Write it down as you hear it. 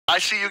I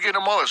see you getting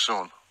a mullet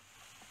soon.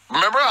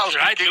 Remember, I was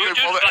going to give you a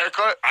mullet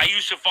haircut? I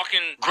used to fucking...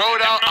 Grow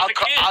it out.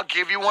 I'll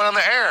give you one on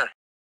the air.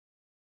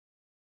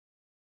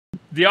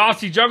 The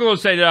Aussie.Juggalo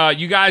said,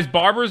 you guys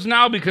barbers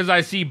now? Because I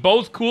see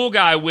both cool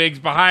guy wigs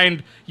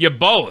behind you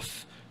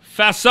both.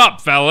 Fess up,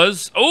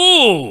 fellas.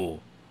 Ooh.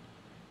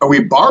 Are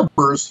we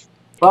barbers?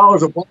 If I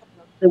was a barber,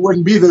 it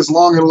wouldn't be this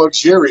long and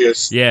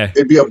luxurious. Yeah.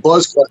 It'd be a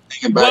buzz cut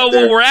hanging back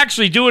there. What we're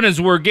actually doing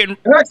is we're getting...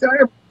 And actually,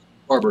 I am a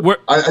barber.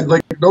 I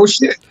like, no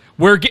shit.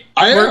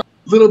 I am.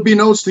 Little B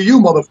notes to you,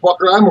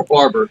 motherfucker. I'm a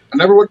barber. I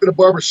never worked at a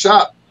barber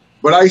shop,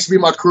 but I used to be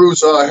my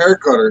crew's hair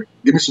cutter.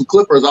 Give me some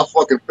clippers, I'll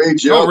fucking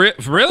fade you up.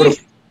 Really?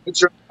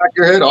 Picture back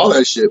your head, all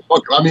that shit.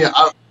 Fuck. I mean,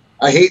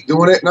 I hate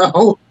doing it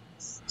now.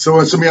 So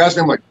when somebody asks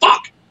me, I'm like,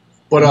 fuck.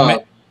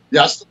 But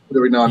yeah, I still do it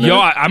every now and then. Yo,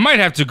 I might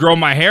have to grow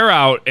my hair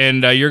out,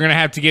 and you're gonna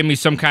have to give me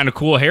some kind of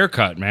cool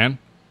haircut, man.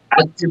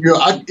 I'd give you,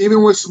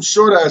 even with some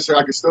short ass hair,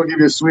 I can still give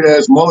you a sweet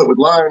ass mullet with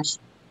lines.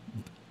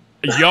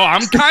 Yo,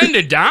 I'm kind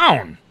of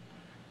down.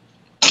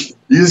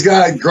 You just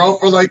gotta grow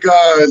for like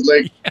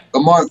a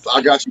month.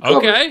 I got you covered.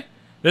 Okay,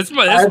 this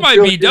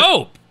might be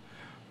dope.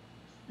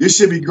 You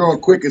should be growing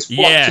quick as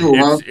fuck too,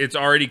 huh? It's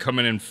already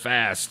coming in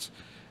fast,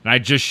 and I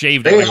just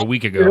shaved it like a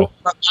week ago.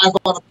 Live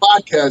on the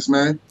podcast,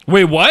 man.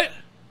 Wait, what?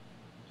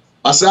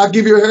 I said I'll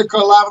give you a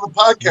haircut live on the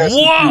podcast.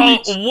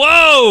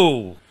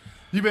 Whoa!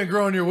 You've been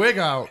growing your wig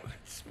out.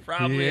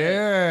 Probably.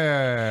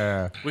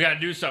 Yeah. We gotta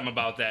do something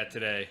about that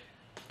today.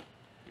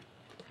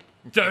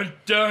 Dun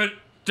dun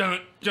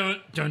dun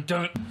dun dun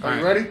dun. Are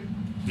you ready?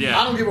 Yeah.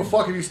 I don't give a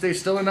fuck if you stay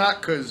still or not,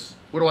 because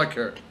what do I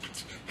care?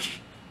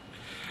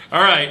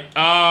 All right.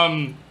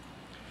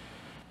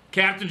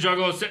 Captain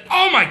Juggalo said,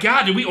 "Oh my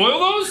God, did we oil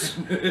those?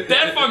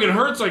 That fucking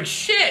hurts like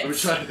shit." Let me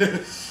try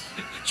this.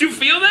 Did you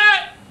feel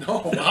that?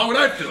 No. How would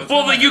I feel?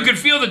 Well, like you could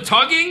feel the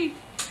tugging.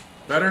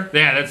 Better?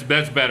 Yeah,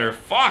 that's better.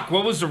 Fuck,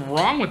 what was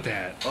wrong with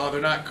that? Oh,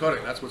 they're not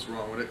cutting. That's what's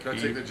wrong with it. Can I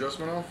take the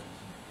adjustment off?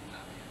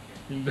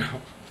 No.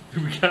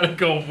 We gotta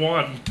go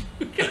one.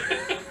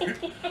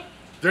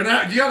 They're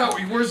not. You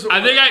gotta. Where's the? I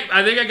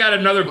think I got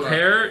another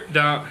pair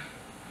down.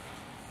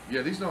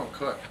 Yeah, these don't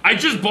cut. I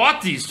just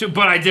bought these too,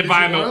 but I did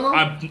buy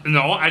them.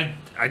 No, I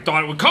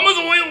thought it would come with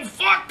oil.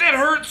 Fuck, that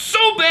hurts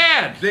so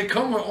bad. They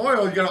come with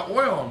oil. You gotta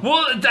oil them.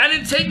 Well, I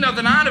didn't take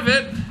nothing out of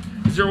it.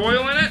 Is there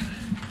oil in it?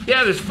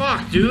 Yeah, there's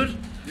dude.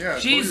 Yeah.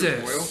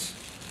 Jesus. Oil.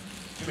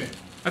 Come here.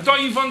 I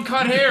thought you've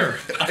uncut hair.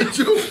 I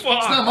do. Fuck.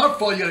 It's not my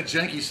fault. You got a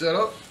janky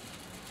setup.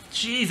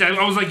 Jeez,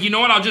 I was like, you know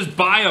what? I'll just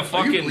buy a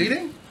fucking. Are you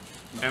bleeding?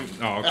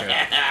 Oh,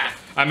 okay.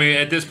 I mean,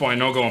 at this point,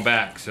 no going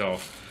back. So.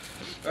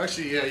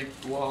 Actually, yeah.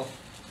 Well.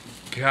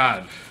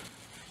 God,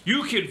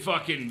 you can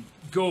fucking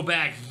go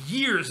back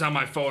years on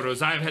my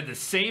photos. I've had the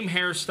same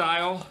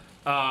hairstyle.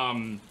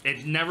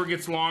 It never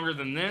gets longer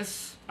than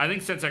this. I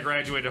think since I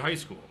graduated high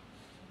school.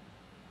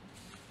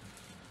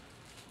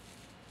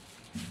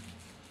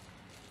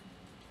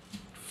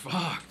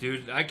 Fuck,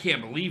 dude, I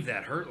can't believe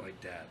that hurt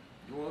like that.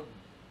 Well,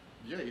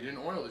 yeah, you didn't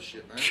oil this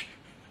shit, man.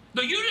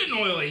 No, you didn't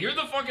oil it. You're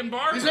the fucking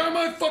barber. These are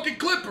my fucking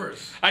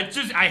clippers.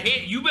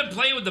 You've been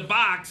playing with the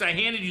box. I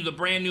handed you the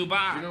brand new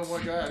box. You know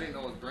what, guy? I didn't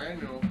know it was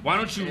brand new. Why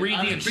don't you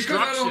read the instructions?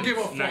 Because I don't give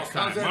a fuck. Next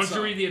time. Why don't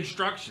you read the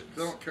instructions? I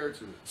don't care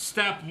to.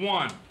 Step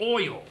 1,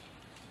 oil.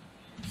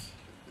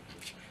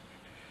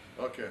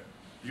 Okay.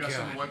 You got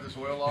something to wipe this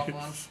oil off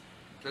on?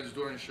 Can I just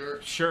do it in your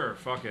shirt? Sure,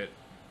 fuck it.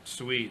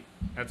 Sweet.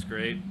 That's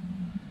great.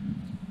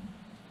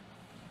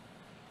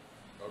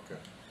 Okay.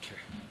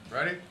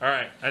 Ready? All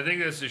right. I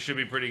think this should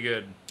be pretty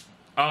good.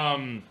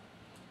 I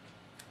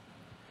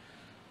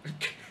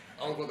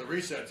was about to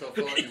reset so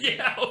far.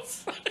 Yeah, I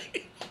was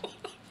like,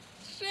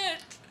 shit.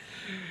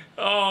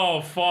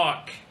 Oh,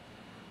 fuck.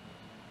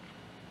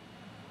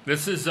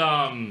 This is,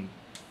 I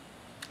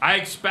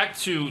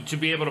expect to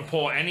be able to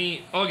pull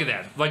any, oh, look at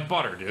that, like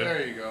butter, dude.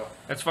 There you go.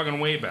 That's fucking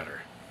way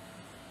better.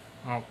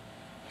 Oh.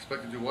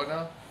 Expect to do what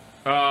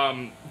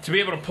now? To be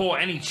able to pull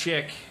any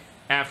chick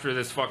after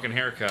this fucking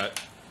haircut.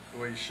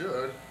 Well, you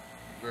should.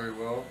 Very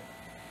well.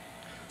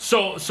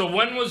 So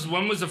when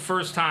was the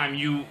first time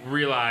you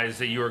realized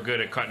that you were good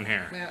at cutting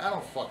hair? Man, I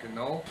don't fucking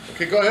know.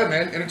 Okay, go ahead,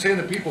 man. Entertain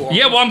the people.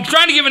 Yeah, well, I'm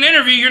trying to give an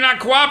interview. You're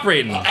not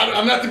cooperating.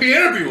 I'm not to be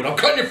interviewed. I'm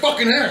cutting your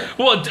fucking hair.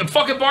 Well,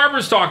 fucking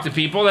barbers talk to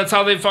people. That's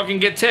how they fucking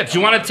get tips.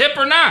 You want a tip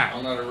or not?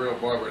 I'm not a real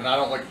barber, and I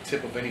don't like the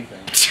tip of anything.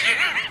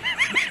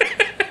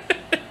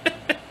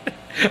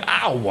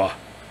 Ow.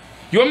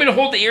 You want me to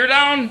hold the ear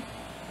down?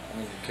 I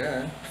mean, you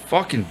can.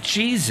 Fucking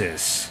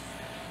Jesus.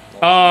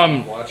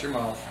 Watch your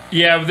mouth.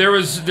 Yeah,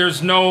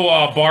 there's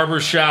no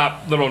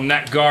barbershop little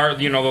neck guard,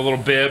 you know, the little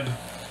bib.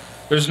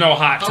 There's no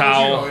hot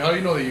towel. How do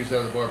you know they use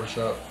that at the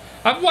barbershop?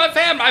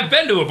 I've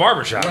been to a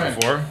barbershop When?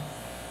 before.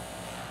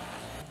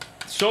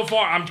 So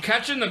far, I'm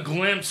catching the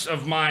glimpse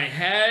of my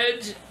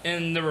head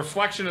in the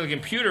reflection of the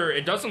computer.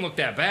 It doesn't look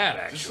that bad,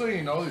 actually. Just so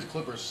you know, these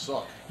clippers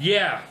suck.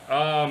 Yeah,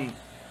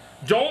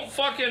 don't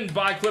fucking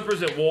buy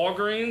clippers at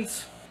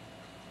Walgreens.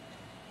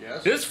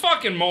 Yes? This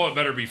fucking mullet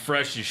better be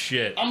fresh as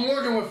shit. I'm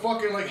working with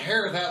fucking, like,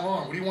 hair that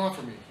long. What do you want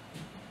from me?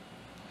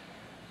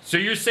 So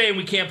you're saying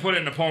we can't put it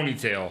in a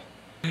ponytail?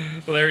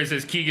 Larry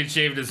says Kegan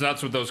shaved his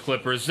nuts with those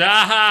clippers.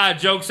 Aha!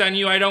 Joke's on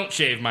you, I don't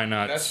shave my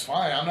nuts. That's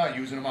fine. I'm not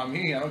using them on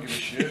me. I don't give a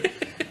shit.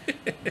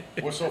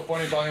 What's so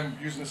funny about him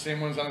using the same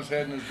ones on his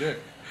head and his dick?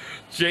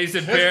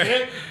 Jason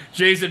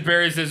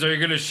Perry says, are you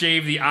going to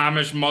shave the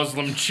Amish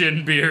Muslim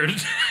chin beard?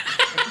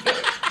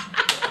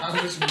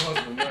 Amish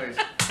Muslim, nice.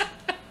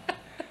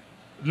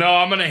 No,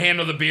 I'm going to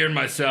handle the beard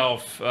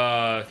myself.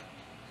 I'm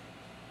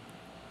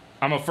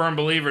a firm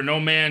believer no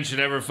man should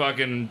ever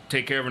fucking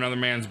take care of another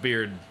man's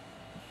beard.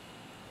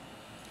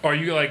 Are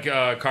you like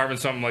carving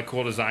something like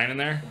cool design in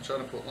there? I'm trying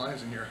to put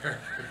lines in your hair,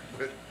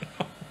 but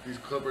these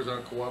clippers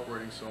aren't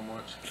cooperating so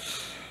much.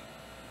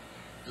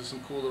 Just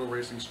some cool little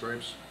racing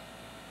stripes.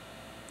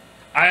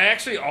 I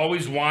actually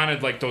always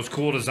wanted like those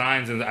cool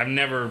designs, and I've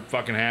never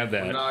fucking had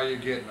that. Well, now you're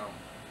getting them.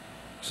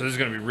 So this is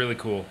gonna be really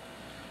cool.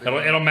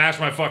 It'll match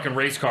my fucking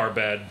race car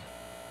bed.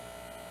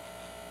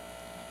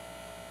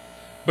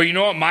 But you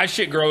know what? My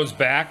shit grows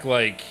back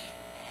like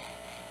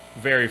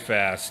very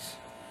fast.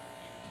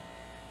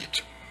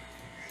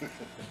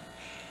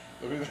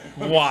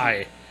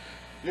 Why?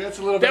 Yeah, it's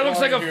a little bit. That looks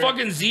like a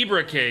fucking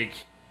zebra cake.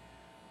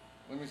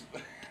 Let me.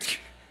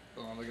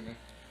 Hold on, look at me.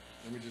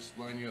 Let me just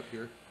line you up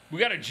here. We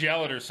gotta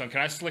gel it or something.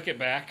 Can I slick it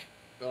back?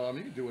 You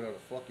can do whatever the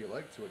fuck you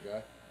like to it,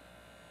 guy.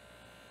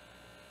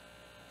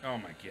 Oh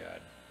my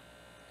god.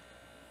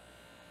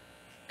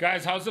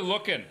 Guys, how's it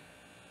looking?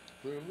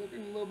 They're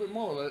looking a little bit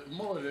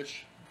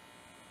mulletish.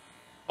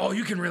 Oh,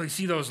 you can really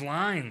see those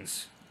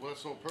lines. Well,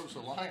 that's the whole purpose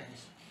of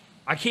lines.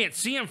 I can't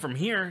see them from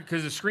here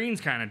because the screen's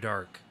kind of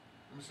dark.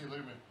 Let me see, look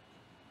at me.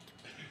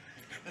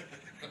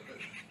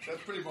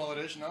 That's pretty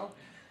mulletish, no?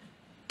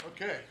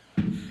 Okay.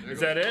 Is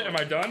that it? Am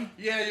I done?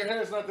 Yeah, your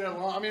hair's not that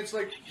long. I mean, it's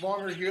like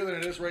longer here than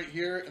it is right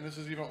here, and this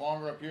is even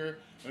longer up here,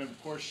 and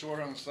of course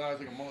shorter on the sides,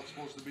 like a mullet's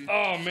supposed to be.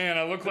 Oh man,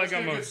 I look like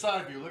I'm a good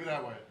side view. Look at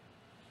that way.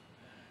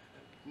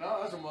 No,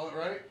 that's a mullet,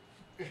 right?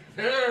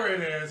 There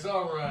it is.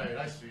 All right,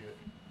 I see it.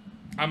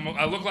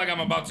 I look like I'm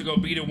about to go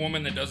beat a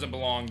woman that doesn't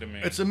belong to me.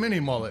 It's a mini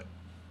mullet.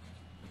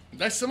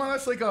 That's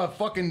like a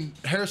fucking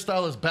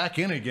hairstylist back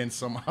in again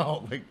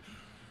somehow. Like,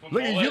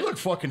 look at you, look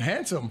fucking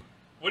handsome.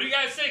 What do you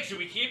guys think? Should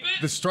we keep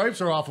it? The stripes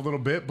are off a little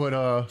bit,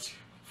 but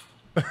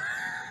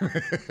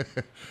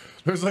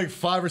there's like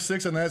 5 or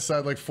 6 on that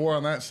side, like 4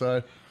 on that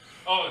side.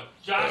 Oh,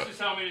 Josh just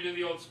telling me to do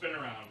the old spin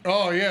around.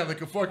 Oh yeah,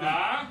 like a fucking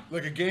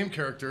like a game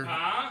character.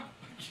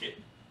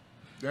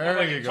 There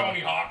like you a go.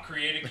 Tony Hawk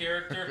created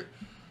character.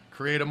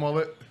 Create a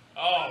mullet.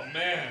 Oh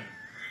man.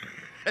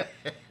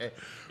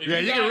 Yeah,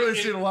 you can really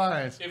see the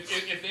lines.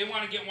 If they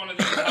want to get one of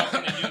these, how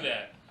can they do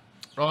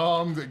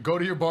that? Go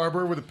to your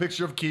barber with a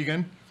picture of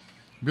Kegan.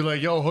 Be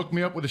like, yo, hook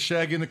me up with a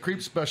Shaggy and the Creep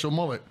special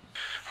mullet.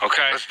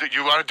 Okay.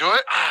 You want to do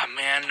it? Ah,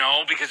 man,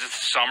 no, because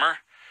it's summer.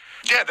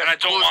 Yeah, then I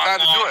don't want time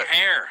to do it.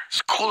 Hair. It's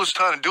the coolest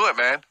time to do it,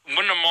 man.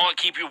 Wouldn't a mullet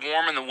keep you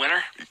warm in the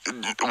winter?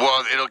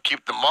 Well, it'll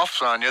keep the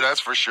muffs on you,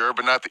 that's for sure,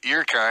 but not the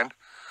ear kind.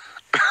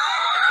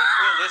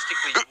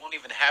 Realistically, you won't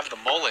even have the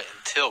mullet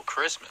until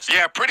Christmas.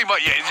 Yeah, pretty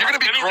much. Yeah, you're gonna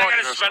be growing. I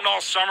gotta spend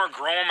all summer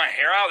growing my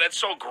hair out. That's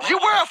so gross. You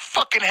wear a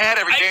fucking hat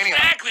every day.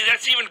 Exactly.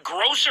 That's even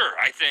grosser.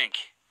 I think,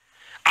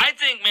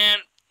 man.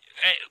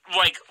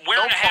 Like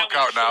wearing a hat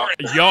out now.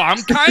 Yo,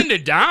 I'm kind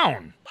of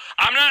down.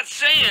 I'm not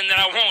saying that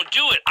I won't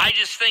do it. I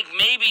just think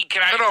maybe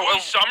can I do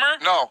summer?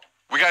 No,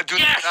 we gotta do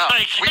this now.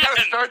 We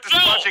gotta start this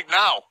project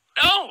now.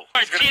 No. All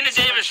right, Tina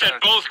Davis said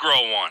both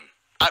grow one.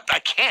 I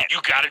can't.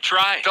 You gotta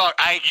try. Dog,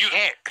 I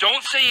can't.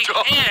 Don't say you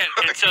can't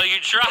until you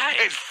try.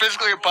 It's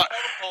physically impossible.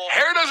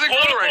 Hair doesn't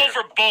grow right here.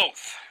 For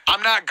both.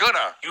 I'm not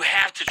gonna. You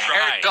have to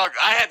try. Doug,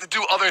 I have to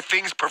do other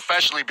things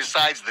professionally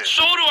besides this.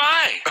 So do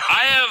I.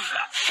 I have.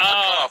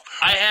 Well,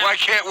 I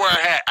can't wear a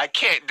hat. I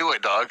can't do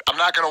it, dog. I'm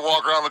not gonna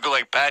walk around looking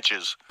like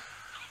Patches.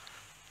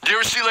 You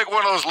ever see like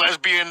one of those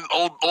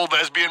old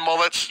lesbian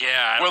mullets?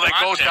 Yeah. Where like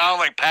goes down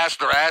like past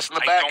their ass in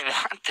the back. I don't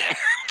want that.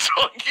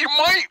 So you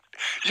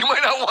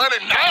might not want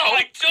it now.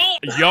 I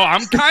don't. Yo,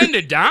 I'm kind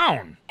of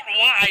down.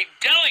 Why? I'm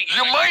telling you.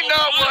 You might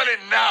not want it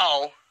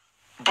now,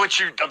 but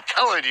I'm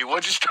telling you,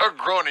 once you start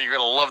growing it, you're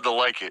gonna love to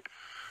like it.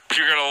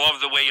 You're gonna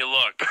love the way you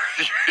look.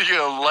 You're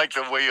gonna like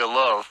the way you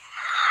love.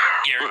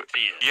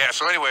 Guarantee it. Yeah.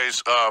 So,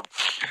 anyways,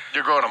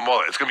 you're growing a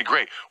mullet. It's gonna be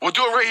great. We'll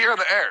do it right here on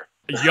the air.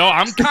 Yo,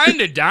 I'm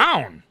kind of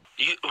down.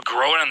 You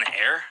grow it on the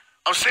air?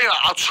 I'm saying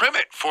I'll trim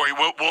it for you.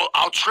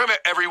 I'll trim it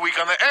every week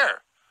on the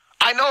air.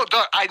 I know,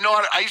 Doug. I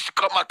used to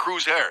cut my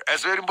crew's hair.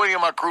 As anybody in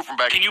my crew from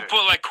back. Can you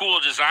put like cool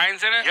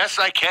designs in it? Yes,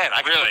 I can.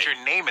 I can Really? put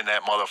your name in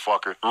that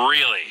motherfucker.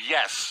 Really?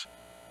 Yes.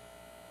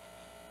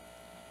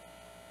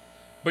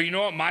 But you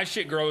know what? My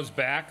shit grows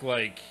back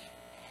like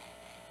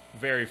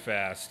very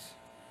fast.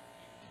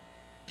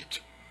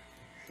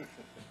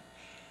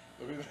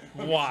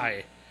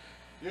 Why?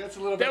 Yeah, it's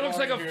a little bit. That looks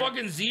like a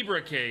fucking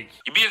zebra cake.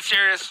 You being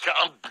serious?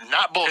 I'm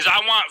not bullshit.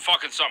 Because I want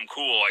fucking something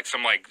cool, like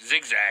some like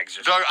zigzags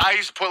or Doug, I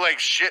used to put like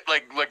shit,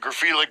 like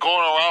graffiti, like going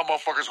around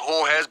motherfuckers'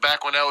 whole heads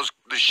back when that was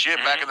the shit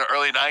back in the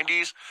early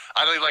 90s.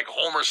 I did like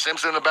Homer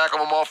Simpson in the back of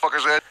a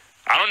motherfucker's head.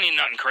 I don't need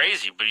nothing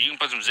crazy, but you can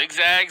put some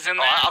zigzags in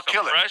there. I'll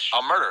kill it. Fresh.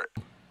 I'll murder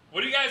it.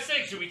 What do you guys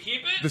think? Should we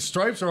keep it? The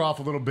stripes are off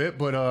a little bit,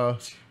 but